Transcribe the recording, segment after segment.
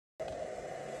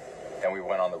Then we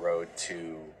went on the road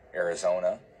to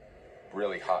Arizona.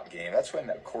 Really hot game. That's when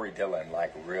Corey Dillon,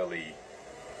 like, really,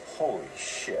 holy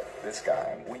shit, this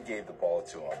guy, we gave the ball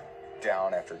to him.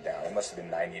 Down after down. It must have been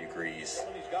 90 degrees.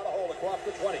 He's got a hold across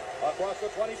the 20, across the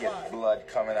 25. He had blood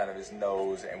coming out of his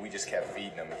nose, and we just kept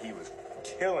feeding him. He was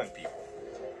killing people.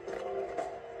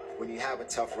 When you have a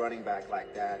tough running back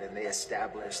like that and they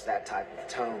establish that type of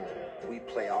tone, we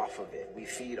play off of it. We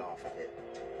feed off of it.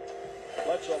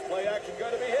 Bledsoe, play action,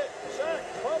 going to be hit. Sack,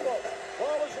 fumble.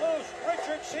 Ball is loose.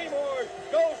 Richard Seymour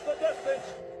goes the distance.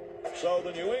 So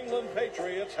the New England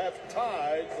Patriots have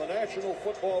tied the National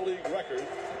Football League record,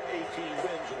 18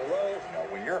 wins in a row. You know,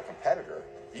 when you're a competitor,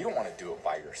 you don't want to do it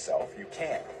by yourself. You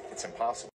can't. It's impossible.